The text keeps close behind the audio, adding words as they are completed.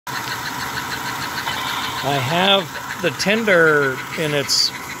I have the tender in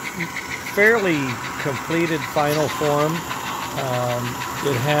its fairly completed final form.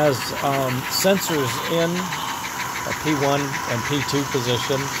 It has sensors in a P1 and P2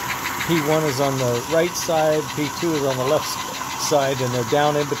 position. P1 is on the right side, P2 is on the left side, and they're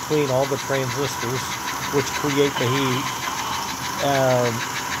down in between all the transistors, which create the heat.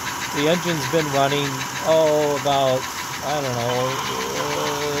 The engine's been running, about, I don't know,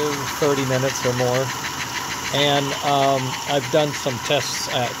 30 minutes or more. And I've done some tests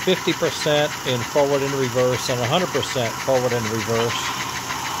at 50% in forward and reverse and 100% forward and reverse.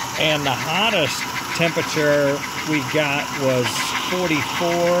 And the hottest temperature we got was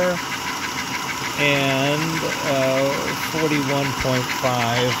 44 and 41.5.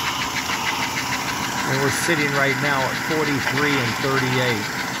 And we're sitting right now at 43 and 38.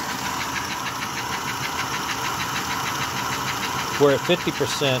 We're at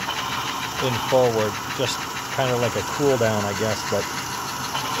 50% in forward, just kind of like a cool down, I guess, but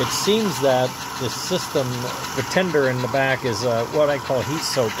it seems that the system, the tender in the back is what I call heat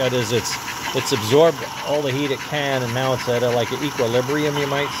soak. That is, it's absorbed all the heat it can, and now it's at like an equilibrium, you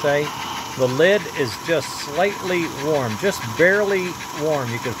might say. The lid is just slightly warm, just barely warm.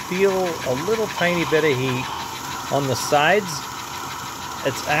 You can feel a little tiny bit of heat on the sides.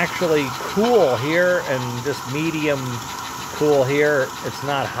 It's actually cool here and just medium cool here. It's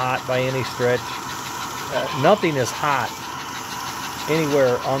not hot by any stretch. Nothing is hot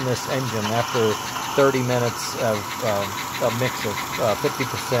anywhere on this engine after 30 minutes of a mix of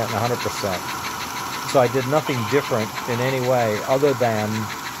 50% and 100%. So I did nothing different in any way other than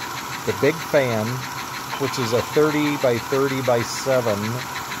the big fan, which is a 30 by 30 by 7,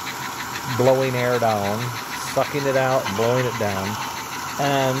 blowing air down, sucking it out and blowing it down.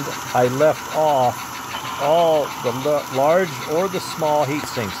 And I left off all the large or the small heat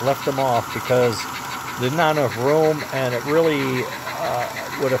sinks, left them off because there's not enough room and it really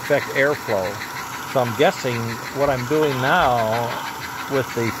would affect airflow. So I'm guessing what I'm doing now with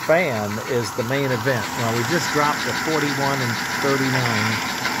the fan is the main event. Now we just dropped to 41 and 39.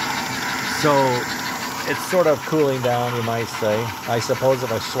 So it's sort of cooling down, you might say. I suppose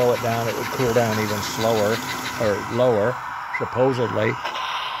if I slow it down, it would cool down even slower or lower, supposedly.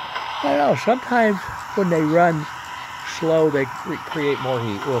 I don't know, sometimes when they run slow, they create more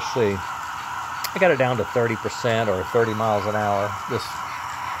heat. We'll see. I got it down to 30% or 30 miles an hour.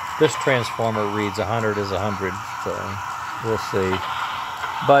 This transformer reads 100 is 100, so we'll see.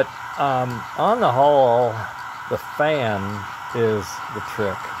 But on the whole, the fan is the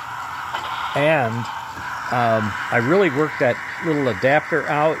trick. And I really worked that little adapter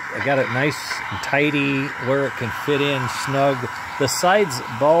out. I got it nice and tidy where it can fit in snug. The sides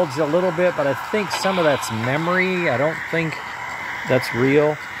bulge a little bit, but I think some of that's memory. I don't think that's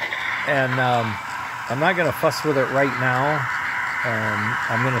real. And I'm not going to fuss with it right now.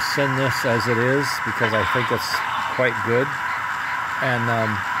 I'm going to send this as it is because I think it's quite good. And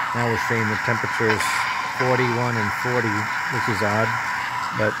now we're seeing the temperatures 41 and 40, which is odd.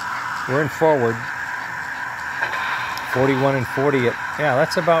 But we're in forward. 41 and 40. Yeah,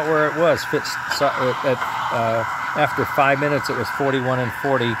 that's about where it was. After 5 minutes, it was 41 and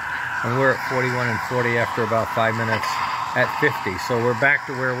 40. And we're at 41 and 40 after about 5 minutes at 50. So we're back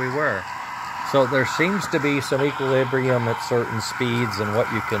to where we were. So there seems to be some equilibrium at certain speeds and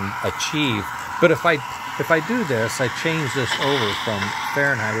what you can achieve. But if I do this, I change this over from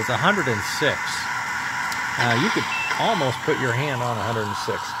Fahrenheit. It's 106. You could almost put your hand on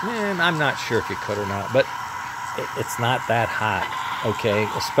 106. And I'm not sure if you could or not, but it's not that hot, okay?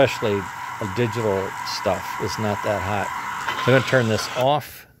 Especially digital stuff is not that hot. So I'm going to turn this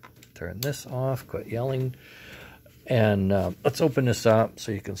off. Turn this off. Quit yelling. And let's open this up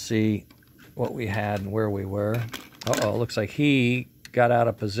so you can see what we had and where we were. Uh-oh, looks like he got out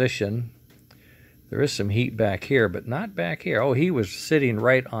of position. There is some heat back here, but not back here. Oh, he was sitting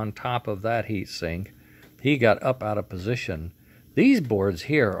right on top of that heat sink. He got up out of position. These boards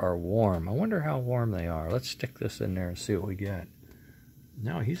here are warm. I wonder how warm they are. Let's stick this in there and see what we get.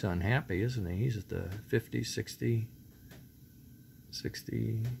 No, he's unhappy, isn't he? He's at the 50, 60,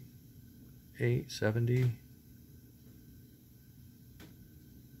 68, 70.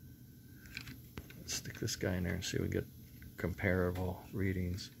 Stick this guy in there and see if we get comparable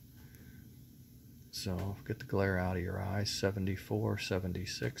readings. So get the glare out of your eyes. 74,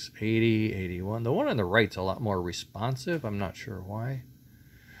 76, 80, 81. The one on the right's a lot more responsive. I'm not sure why.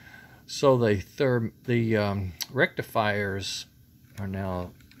 So the rectifiers are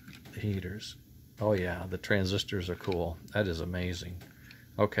now heaters. Oh yeah, the transistors are cool. That is amazing.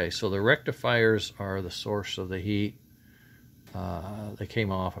 Okay, so the rectifiers are the source of the heat. They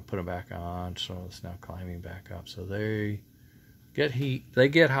came off, I put them back on, so it's now climbing back up. So they get heat, they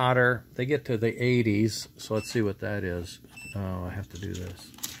get hotter, they get to the 80s. So let's see what that is. Oh, I have to do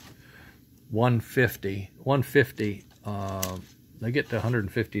this. 150, they get to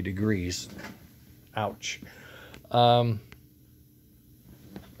 150 degrees. Ouch. Don't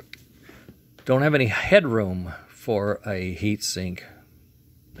have any headroom for a heat sink,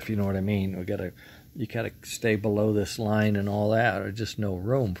 if you know what I mean. You gotta stay below this line and all that. There's just no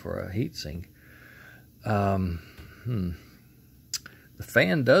room for a heat sink. The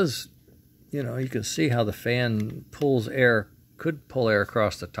fan does, you know, you can see how the fan pulls air, could pull air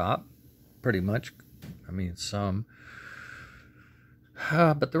across the top, pretty much. I mean, some.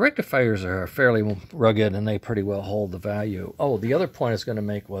 But the rectifiers are fairly rugged, and they pretty well hold the value. Oh, the other point I was going to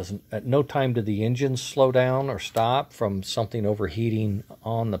make was, at no time did the engine slow down or stop from something overheating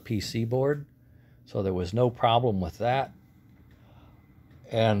on the PC board. So there was no problem with that.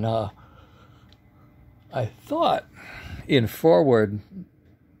 And I thought in forward,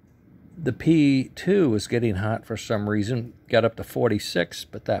 the P2 was getting hot for some reason. Got up to 46,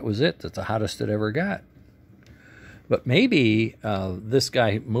 but that was it. That's the hottest it ever got. But maybe this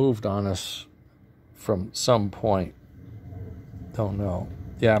guy moved on us from some point. Don't know.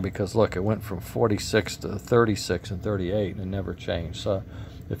 Yeah, because look, it went from 46 to 36 and 38 and it never changed. So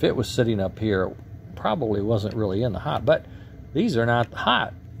if it was sitting up here, it probably wasn't really in the hot. But these are not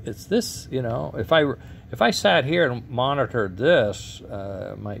hot. It's this, you know. If I sat here and monitored this,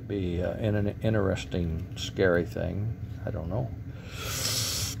 it might be an interesting, scary thing. I don't know.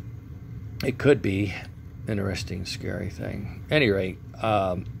 It could be. Interesting, scary thing. At any rate,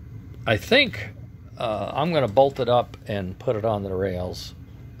 I think I'm going to bolt it up and put it on the rails.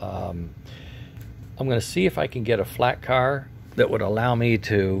 I'm going to see if I can get a flat car that would allow me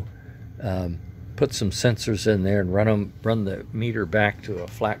to put some sensors in there and run the meter back to a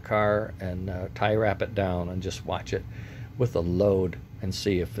flat car and tie wrap it down and just watch it with a load and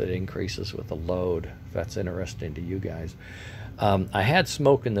see if it increases with a load, if that's interesting to you guys. I had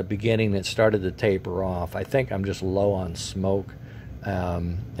smoke in the beginning that started to taper off. I think I'm just low on smoke,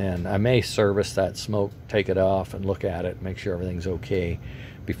 and I may service that smoke, take it off and look at it, make sure everything's okay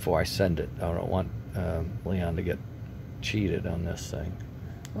before I send it. I don't want Leon to get cheated on this thing.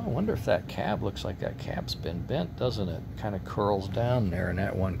 Well, I wonder if that cab, looks like that cab's been bent, doesn't it? Kind of curls down there in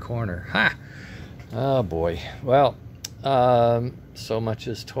that one corner. Ha! Oh boy. Well, so much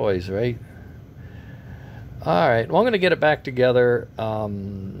as toys, right? All right, well, I'm going to get it back together,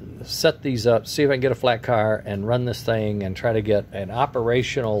 set these up, see if I can get a flat car and run this thing and try to get an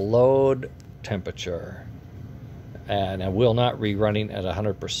operational load temperature. And I will not be running at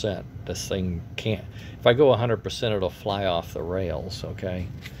 100%. This thing can't. If I go 100%, it'll fly off the rails, okay?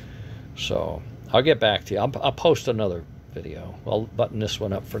 So I'll get back to you. I'll post another video. I'll button this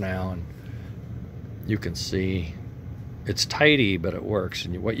one up for now, and you can see. It's tidy, but it works.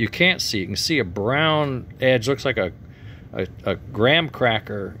 And what you can't see, you can see a brown edge, looks like a graham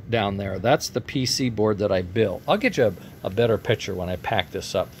cracker down there. That's the PC board that I built. I'll get you a better picture when I pack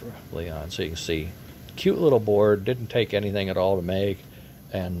this up for Leon, so you can see. Cute little board, didn't take anything at all to make,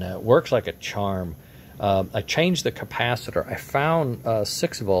 and works like a charm. I changed the capacitor. I found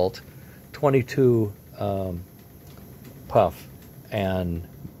 6 volt, 22 puff, and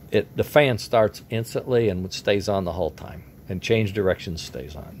the fan starts instantly and stays on the whole time, and change direction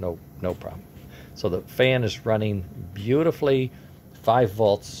stays on. No problem. So the fan is running beautifully, 5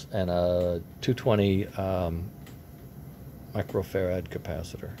 volts and a 220 microfarad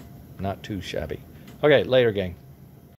capacitor. Not too shabby. Okay, later, gang.